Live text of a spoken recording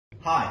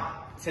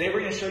Hi, today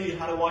we're going to show you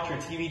how to watch your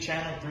TV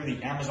channel through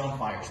the Amazon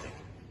Firestick.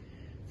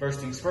 First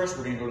things first,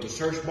 we're going to go to the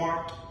search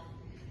bar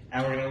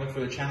and we're going to look for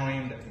the channel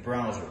named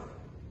Browser.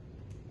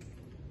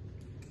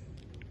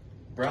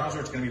 Browser,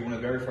 it's going to be one of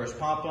the very first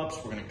pop-ups.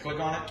 We're going to click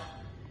on it,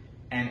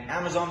 and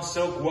Amazon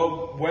Silk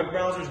web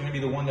browser is going to be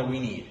the one that we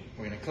need.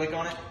 We're going to click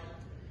on it.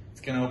 It's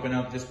going to open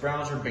up this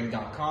browser,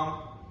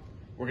 bing.com.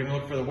 We're going to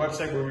look for the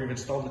website where we've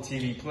installed the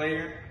TV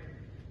player.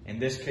 In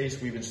this case,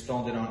 we've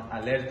installed it on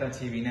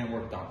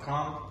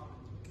alertatvnetwork.com.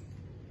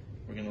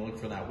 We're going to look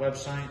for that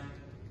website.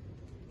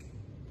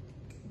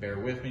 Bear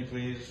with me,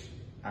 please.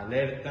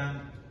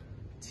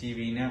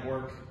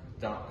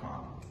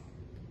 alertatvnetwork.com.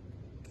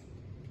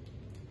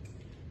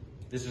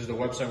 This is the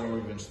website where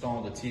we've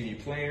installed the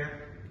TV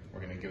player.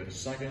 We're going to give it a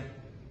second.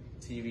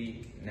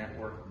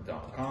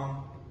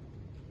 tvnetwork.com.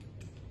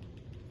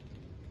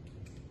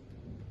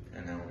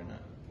 And now we're going to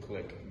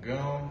click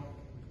go.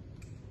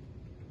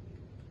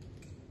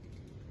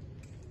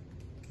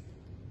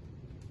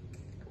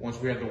 Once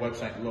we have the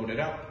website loaded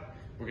up,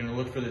 we're going to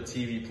look for the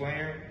TV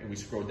player. If we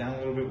scroll down a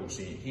little bit, we'll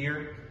see it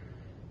here.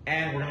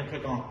 And we're going to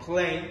click on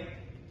play,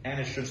 and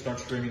it should start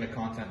streaming the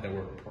content that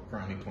we're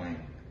currently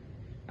playing.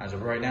 As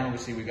of right now, we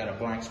see we got a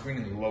blank screen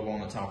and the logo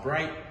on the top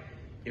right.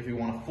 If we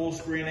want to full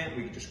screen it,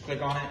 we can just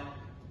click on it.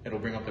 It'll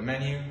bring up the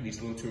menu.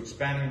 These little two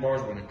expanding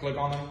bars, we're going to click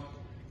on them.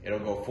 It'll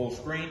go full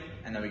screen,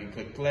 and then we can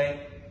click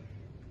play,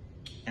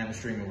 and the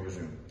stream will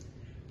resume.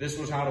 This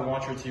was how to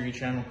watch your TV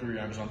channel through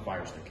your Amazon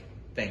Firestick.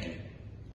 Thank you.